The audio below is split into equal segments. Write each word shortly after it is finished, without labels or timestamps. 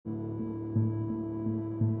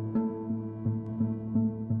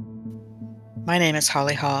My name is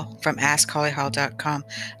Holly Hall from AskHollyHall.com.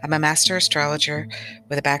 I'm a master astrologer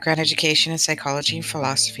with a background in education in psychology and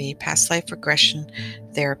philosophy, past life regression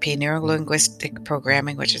therapy, neurolinguistic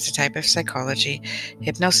programming, which is a type of psychology,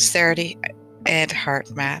 hypnosis therapy, and heart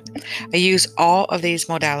math. I use all of these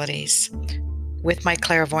modalities with my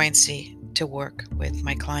clairvoyancy to work with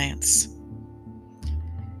my clients.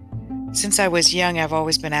 Since I was young, I've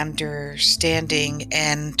always been understanding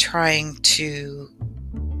and trying to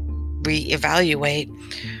reevaluate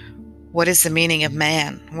what is the meaning of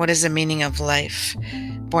man? What is the meaning of life?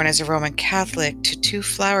 Born as a Roman Catholic to two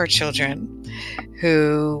flower children,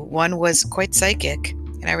 who one was quite psychic,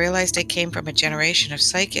 and I realized I came from a generation of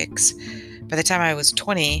psychics. By the time I was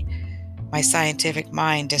 20, my scientific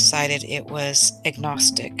mind decided it was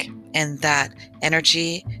agnostic and that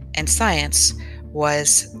energy and science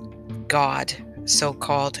was God,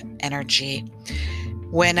 so-called energy.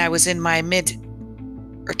 When I was in my mid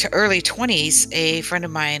to early 20s, a friend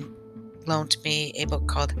of mine loaned me a book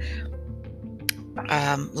called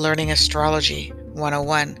Learning Astrology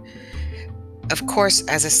 101. Of course,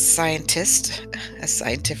 as a scientist, a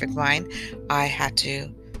scientific mind, I had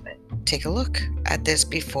to take a look at this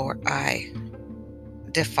before I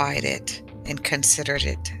defied it and considered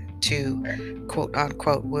it to quote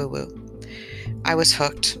unquote woo-woo. I was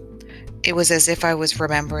hooked. It was as if I was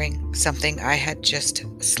remembering something I had just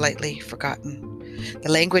slightly forgotten.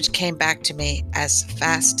 The language came back to me as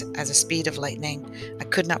fast as the speed of lightning. I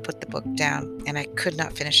could not put the book down, and I could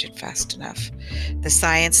not finish it fast enough. The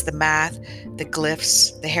science, the math, the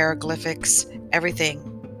glyphs, the hieroglyphics, everything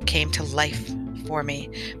came to life for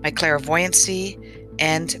me. My clairvoyancy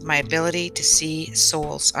and my ability to see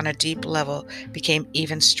souls on a deep level became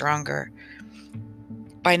even stronger.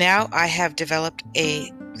 By now, I have developed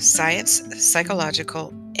a science,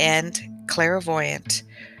 psychological, and clairvoyant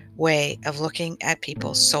way of looking at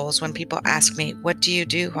people's souls. When people ask me, "What do you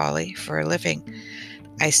do, Holly, for a living?"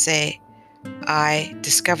 I say, I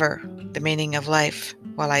discover the meaning of life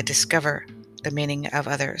while I discover the meaning of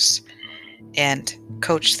others and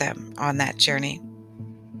coach them on that journey.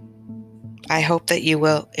 I hope that you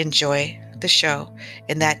will enjoy the show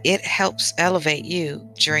and that it helps elevate you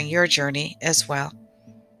during your journey as well.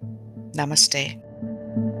 Namaste.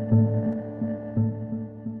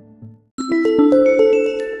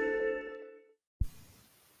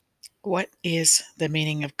 What is the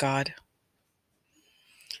meaning of God?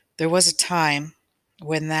 There was a time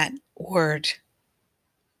when that word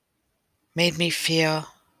made me feel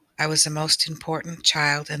I was the most important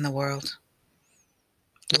child in the world,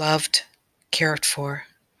 loved, cared for,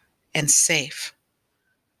 and safe.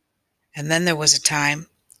 And then there was a time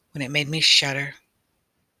when it made me shudder.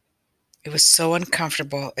 It was so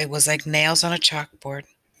uncomfortable. It was like nails on a chalkboard.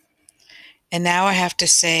 And now I have to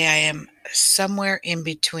say I am somewhere in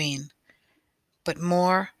between, but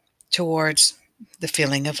more towards the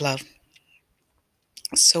feeling of love.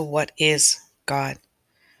 So what is God?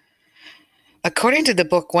 According to the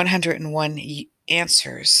book 101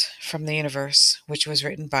 Answers from the Universe, which was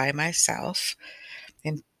written by myself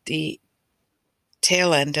in the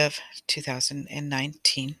tail end of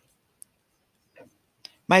 2019,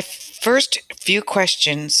 my first few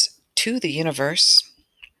questions to the universe,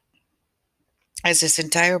 as this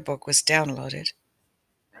entire book was downloaded,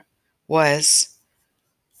 was,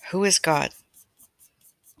 who is God?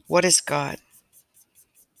 What is God?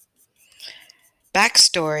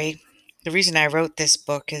 Backstory: the reason I wrote this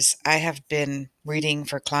book is I have been reading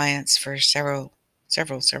for clients for several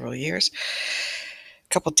years, a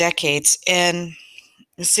couple decades, and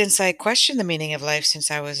since I questioned the meaning of life since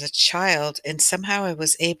I was a child, and somehow I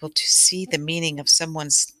was able to see the meaning of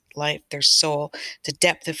someone's life, their soul, the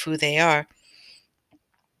depth of who they are,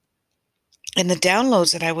 and the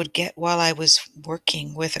downloads that I would get while I was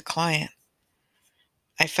working with a client,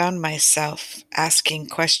 I found myself asking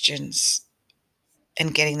questions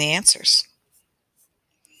and getting the answers.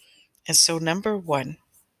 And so, number one,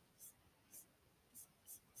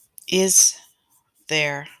 is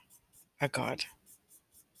there a God?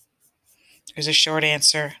 There's a short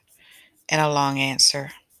answer and a long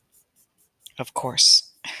answer, of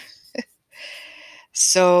course.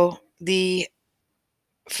 So the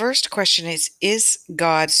first question is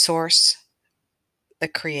God source the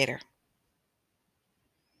creator?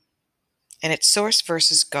 And it's source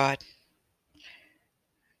versus God.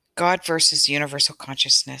 God versus universal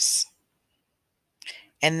consciousness.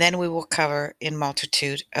 And then we will cover in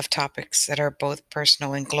multitude of topics that are both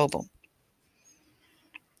personal and global.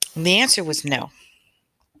 And the answer was no.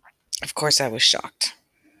 Of course, I was shocked.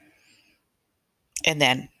 And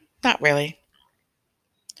then, not really.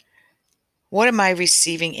 What am I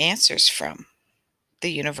receiving answers from?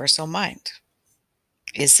 The universal mind.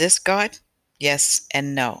 Is this God? Yes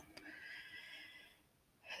and no.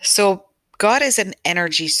 So, God is an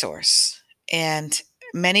energy source, and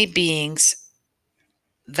many beings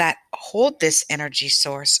that hold this energy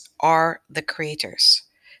source are the creators.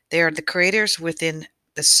 They are the creators within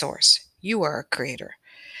the source. You are a creator.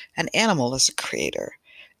 An animal is a creator.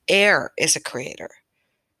 Air is a creator.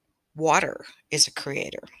 Water is a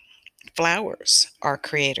creator. Flowers are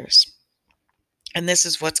creators. And this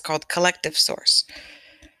is what's called collective source.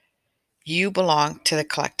 You belong to the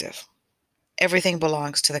collective. Everything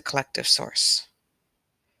belongs to the collective source.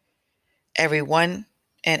 Everyone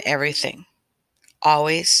and everything.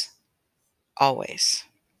 Always, always.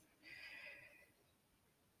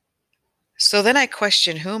 So then I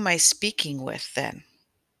question, who am I speaking with then?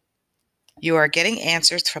 You are getting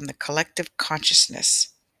answers from the collective consciousness.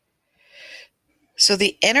 So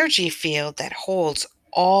the energy field that holds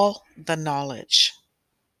all the knowledge.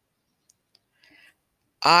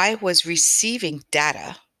 I was receiving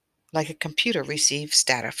data like a computer receives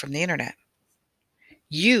data from the internet.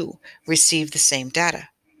 You receive the same data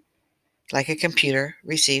like a computer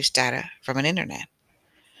receives data from an internet.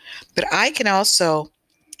 But I can also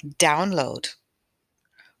download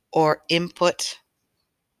or input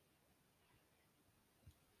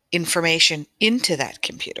information into that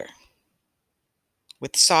computer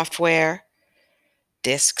with software,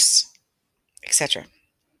 disks, etc.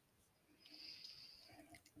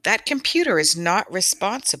 That computer is not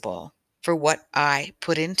responsible for what I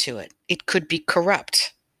put into it. It could be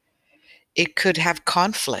corrupt. It could have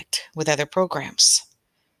conflict with other programs.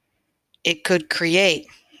 It could create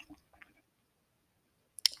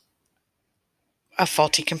a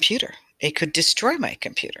faulty computer. It could destroy my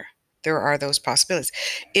computer. There are those possibilities.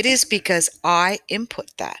 It is because I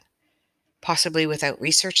input that, possibly without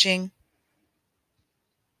researching,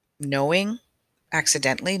 knowing,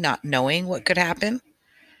 accidentally not knowing what could happen.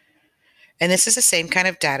 And this is the same kind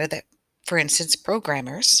of data that, for instance,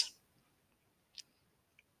 programmers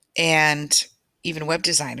and even web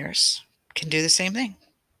designers can do the same thing.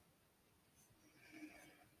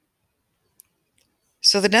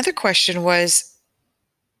 So another question was,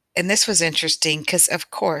 and this was interesting because,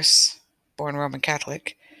 of course, born Roman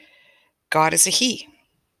Catholic, God is a he.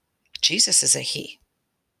 Jesus is a he.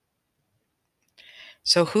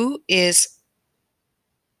 So who is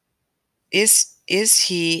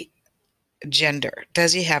he gender?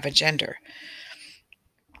 Does he have a gender?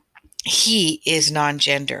 He is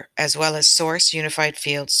non-gender, as well as source, unified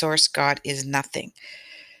field, source, God is nothing.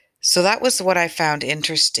 So that was what I found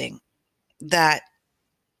interesting, that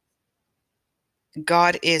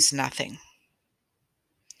God is nothing.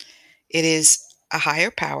 It is a higher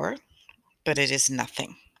power, but it is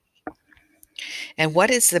nothing. And what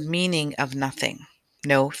is the meaning of nothing?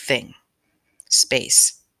 No thing,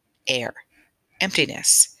 space, air,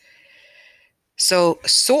 emptiness. So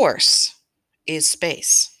source is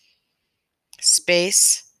space.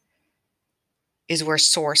 Space is where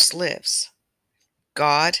source lives.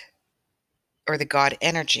 God, or the God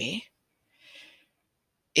energy,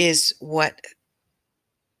 is what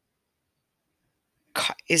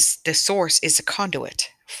is the source, is a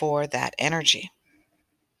conduit for that energy.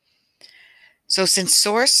 So since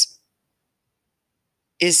source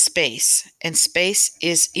is space and space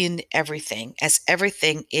is in everything, as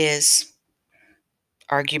everything is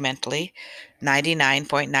argumentally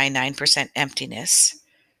 99.99% emptiness,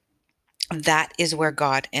 that is where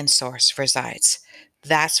God and source resides.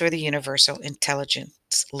 That's where the universal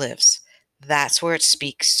intelligence lives. That's where it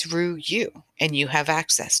speaks through you, and you have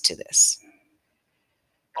access to this.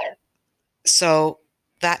 So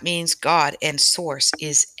that means God and source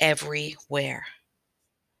is everywhere.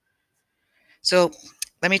 So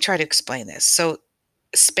let me try to explain this. So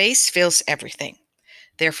space fills everything.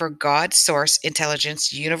 Therefore, God, source,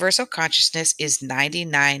 intelligence, universal consciousness is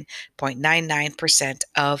 99.99%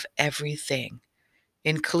 of everything,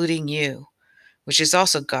 including you, which is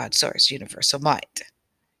also God, source, universal mind.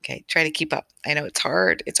 Okay, try to keep up. I know it's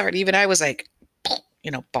hard. It's hard. Even I was like,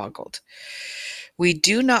 boggled. We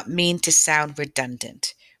do not mean to sound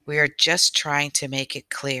redundant. We are just trying to make it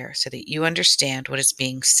clear so that you understand what is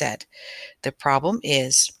being said. The problem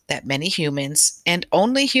is that many humans, and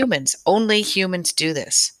only humans do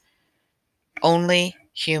this. Only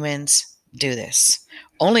humans do this.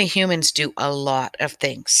 Only humans do a lot of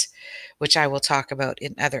things, which I will talk about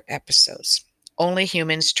in other episodes. Only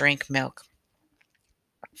humans drink milk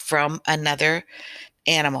from another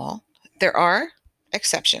animal. There are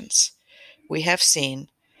exceptions. We have seen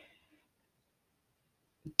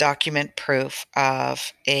document proof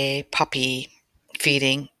of a puppy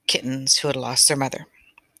feeding kittens who had lost their mother.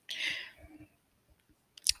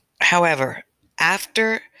 However,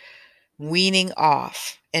 After weaning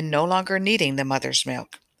off and no longer needing the mother's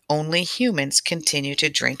milk, only humans continue to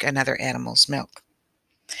drink another animal's milk.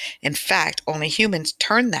 In fact, only humans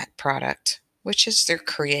turn that product, which is their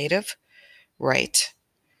creative right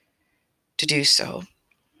to do so,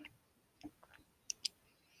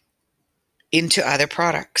 into other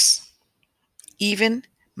products, even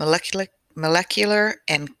molecular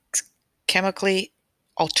and chemically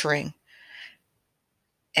altering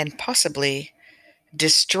and possibly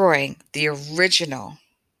destroying the original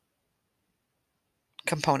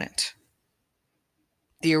component,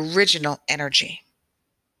 the original energy.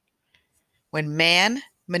 When man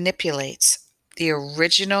manipulates the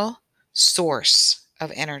original source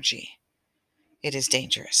of energy, it is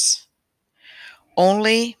dangerous.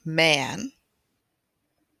 Only man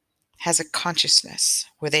has a consciousness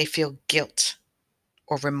where they feel guilt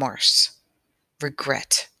or remorse,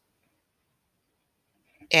 regret.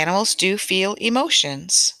 Animals do feel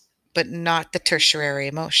emotions, but not the tertiary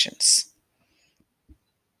emotions.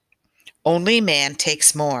 Only man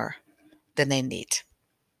takes more than they need.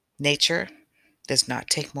 Nature does not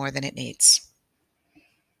take more than it needs.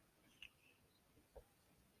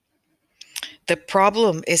 The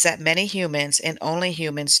problem is that many humans, and only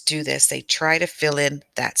humans, do this. They try to fill in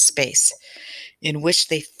that space in which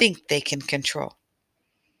they think they can control.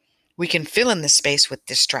 We can fill in the space with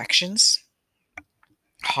distractions,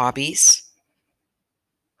 hobbies.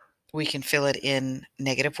 We can fill it in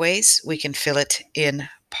negative ways. We can fill it in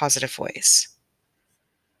positive ways.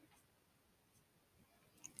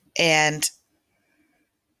 And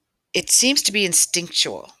it seems to be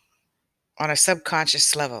instinctual on a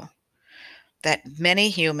subconscious level that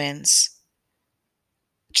many humans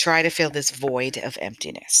try to fill this void of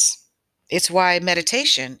emptiness. It's why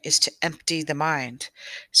meditation is to empty the mind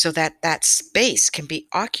so that that space can be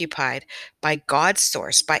occupied by God's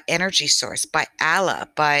source, by energy source, by Allah,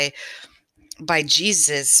 by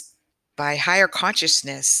Jesus, by higher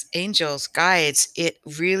consciousness, angels, guides. It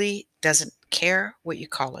really doesn't care what you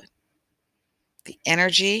call it. The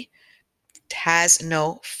energy has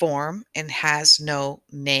no form and has no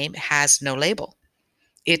name, has no label.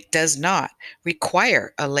 It does not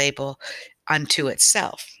require a label unto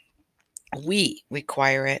itself. We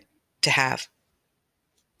require it to have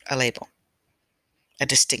a label, a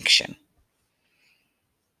distinction.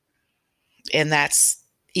 And that's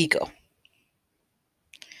ego.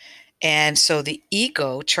 And so the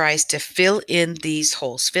ego tries to fill in these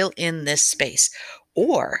holes, fill in this space,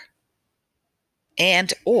 or in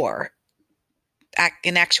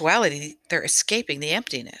actuality, they're escaping the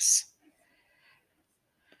emptiness.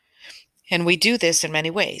 And we do this in many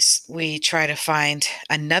ways. We try to find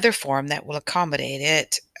another form that will accommodate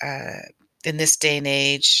it. In this day and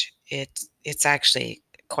age, it's actually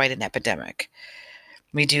quite an epidemic.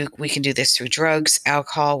 We can do this through drugs,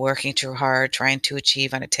 alcohol, working too hard, trying to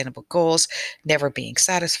achieve unattainable goals, never being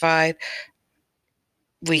satisfied.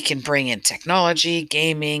 We can bring in technology,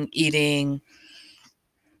 gaming, eating.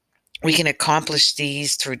 We can accomplish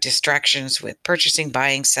these through distractions with purchasing,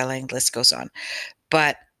 buying, selling, the list goes on.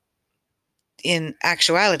 But in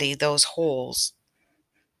actuality, those holes,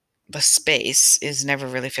 the space is never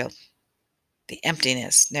really filled. The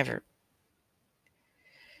emptiness never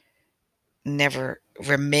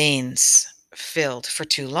remains filled for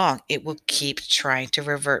too long. It will keep trying to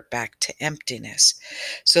revert back to emptiness.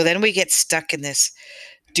 So then we get stuck in this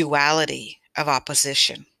duality of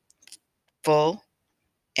opposition: full,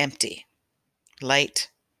 empty,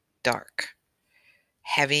 light, dark,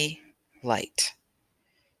 heavy, light,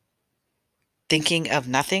 thinking of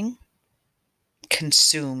nothing,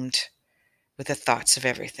 consumed with the thoughts of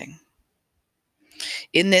everything.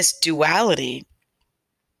 In this duality,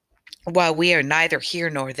 while we are neither here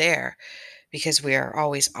nor there, because we are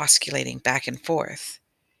always oscillating back and forth,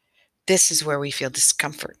 this is where we feel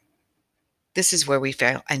discomfort. This is where we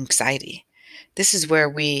feel anxiety. This is where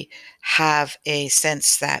we have a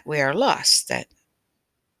sense that we are lost, that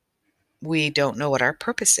we don't know what our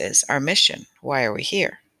purpose is, our mission. Why are we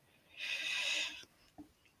here?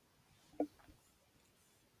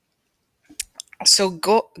 So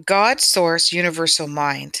God's source, universal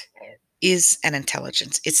mind, is an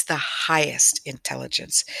intelligence. It's the highest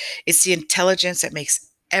intelligence. It's the intelligence that makes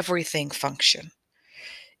everything function.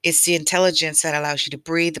 It's the intelligence that allows you to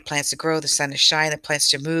breathe, the plants to grow, the sun to shine, the plants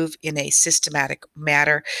to move in a systematic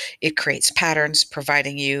manner. It creates patterns,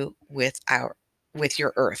 providing you with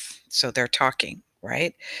your earth. So they're talking,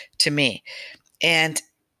 right, to me. And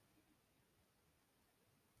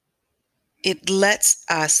it lets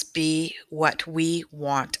us be what we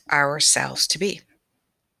want ourselves to be.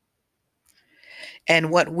 And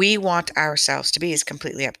what we want ourselves to be is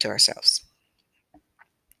completely up to ourselves.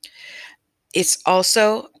 It's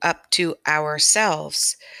also up to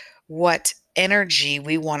ourselves what energy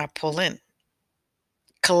we want to pull in.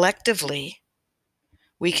 Collectively,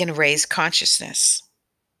 we can raise consciousness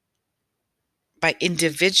by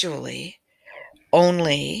individually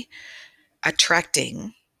only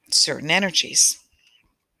attracting certain energies.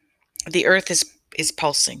 The earth is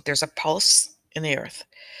pulsing. There's a pulse in the earth.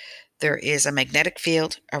 There is a magnetic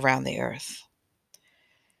field around the earth.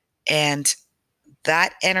 And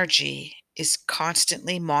that energy is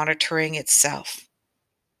constantly monitoring itself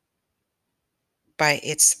by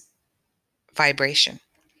its vibration,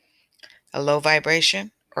 a low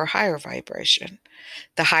vibration or higher vibration.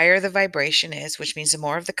 The higher the vibration is, which means the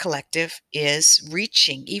more of the collective is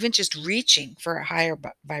reaching, even just reaching for a higher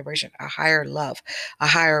vibration, a higher love, a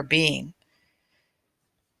higher being,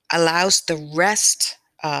 allows the rest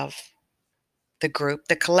of the group,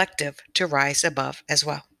 the collective, to rise above as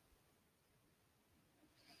well.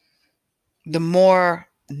 The more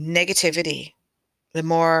negativity, the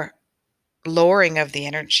more lowering of the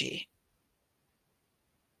energy,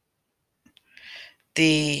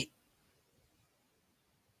 the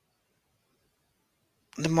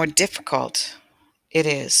more difficult it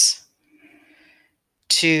is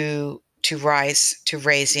to raise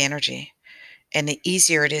the energy, and the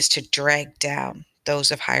easier it is to drag down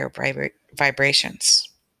those of higher vibrations.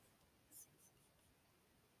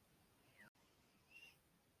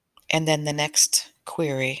 And then the next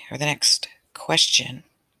query, or the next question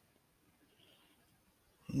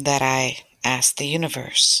that I asked the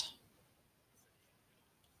universe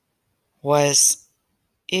was,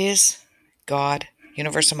 is God,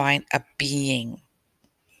 universal mind, a being?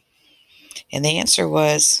 And the answer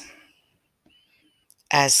was,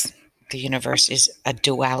 as the universe is a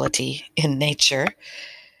duality in nature,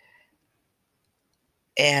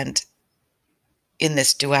 and in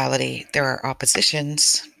this duality there are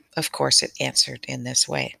oppositions, of course it answered in this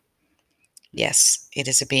way. Yes, it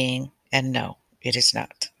is a being, and no, it is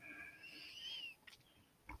not.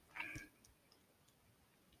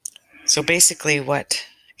 So basically, what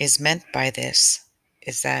is meant by this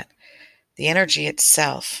is that the energy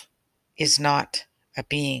itself is not a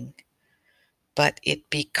being, but it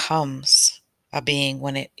becomes a being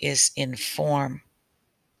when it is in form,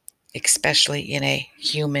 especially in a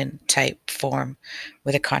human type form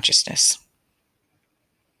with a consciousness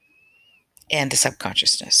and a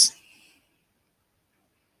subconsciousness.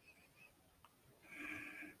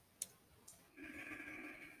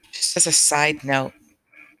 Just as a side note,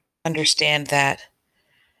 understand that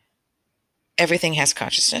everything has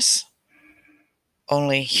consciousness,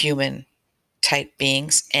 only human type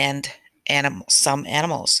beings and some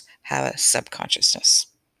animals have a subconsciousness.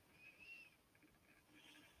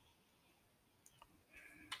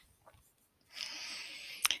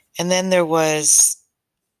 And then there was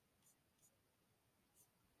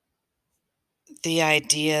the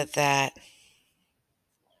idea that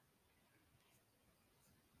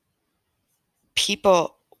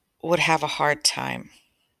people would have a hard time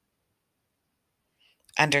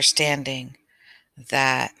understanding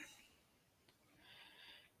that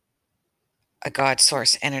a God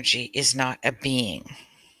source energy is not a being.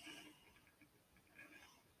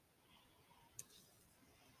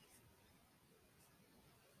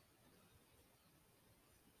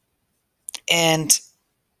 And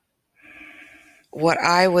what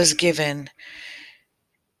I was given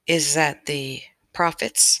is that the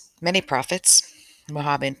prophets, many prophets,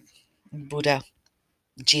 Muhammad, Buddha,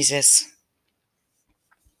 Jesus,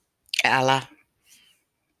 Allah,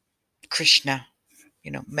 Krishna,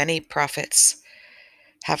 many prophets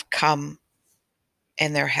have come,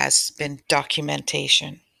 and there has been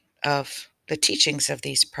documentation of the teachings of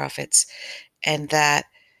these prophets, and that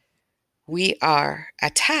we are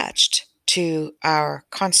attached to our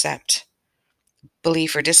concept,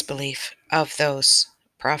 belief or disbelief of those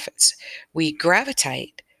prophets. We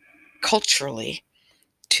gravitate culturally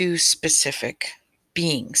to specific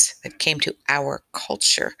beings that came to our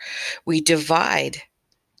culture. We divide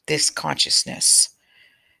this consciousness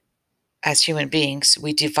as human beings.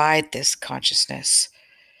 We divide this consciousness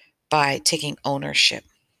by taking ownership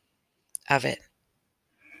of it,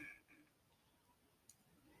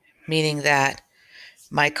 meaning that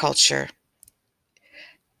my culture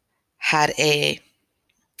had a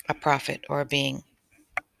prophet or a being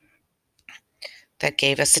that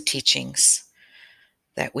gave us the teachings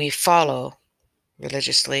that we follow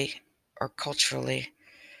religiously or culturally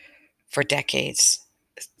for decades,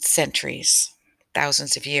 centuries,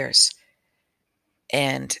 thousands of years.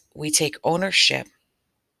 And we take ownership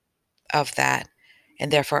of that,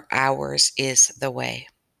 and therefore ours is the way.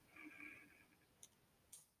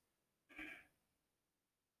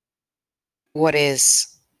 what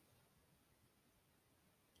is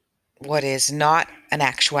not an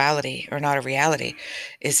actuality or not a reality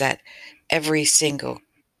is that every single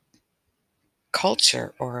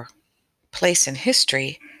culture or place in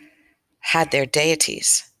history had their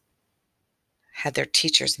deities, had their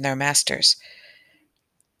teachers and their masters.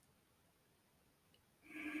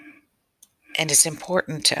 And it's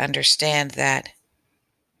important to understand that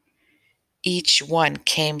each one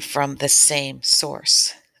came from the same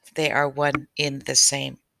source. They are one in the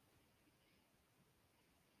same.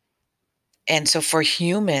 And so for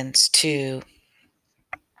humans to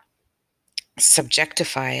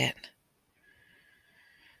subjectify it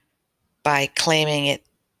by claiming it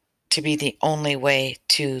to be the only way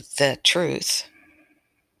to the truth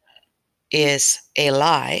is a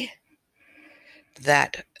lie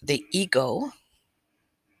that the ego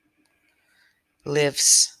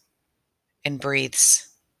lives and breathes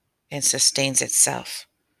and sustains itself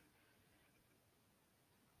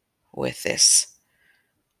with this.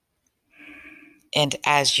 And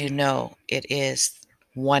as you know, it is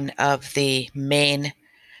one of the main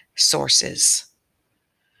sources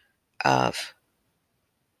of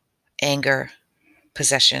anger,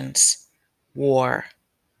 possessions, war,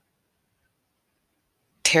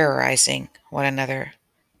 terrorizing one another,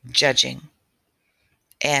 judging,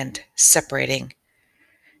 and separating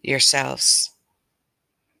yourselves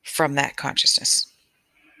from that consciousness.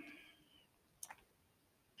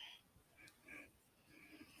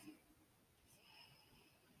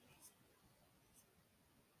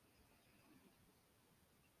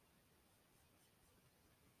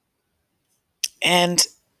 And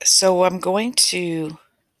so I'm going to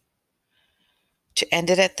end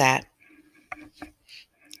it at that.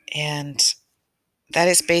 And that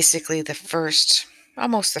is basically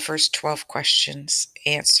almost the first 12 questions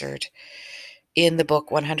answered in the book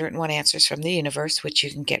 101 Answers from the Universe, which you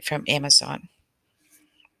can get from Amazon.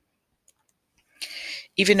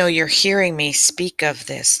 Even though you're hearing me speak of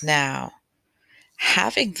this now,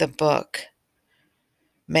 having the book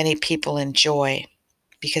many people enjoy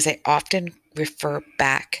because they often refer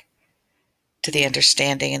back to the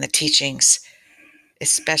understanding and the teachings,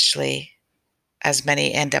 especially as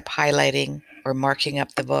many end up highlighting or marking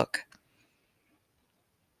up the book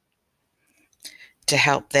to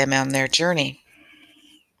help them on their journey,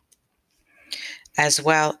 as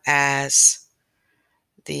well as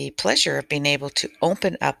the pleasure of being able to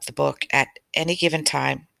open up the book at any given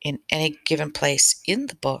time in any given place in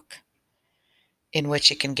the book in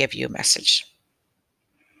which it can give you a message.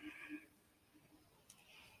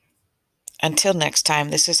 Until next time,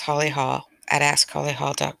 this is Holly Hall at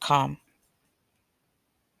AskHollyHall.com.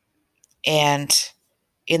 And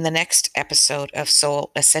in the next episode of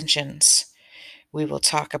Soul Ascensions, we will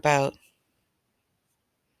talk about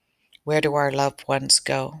where do our loved ones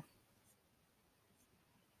go,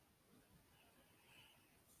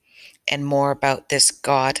 and more about this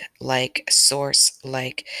God-like,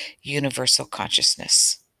 source-like, universal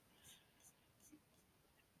consciousness,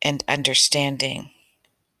 and understanding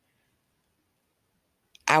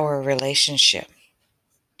our relationship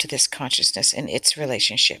to this consciousness and its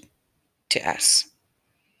relationship to us.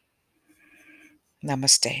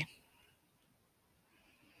 Namaste.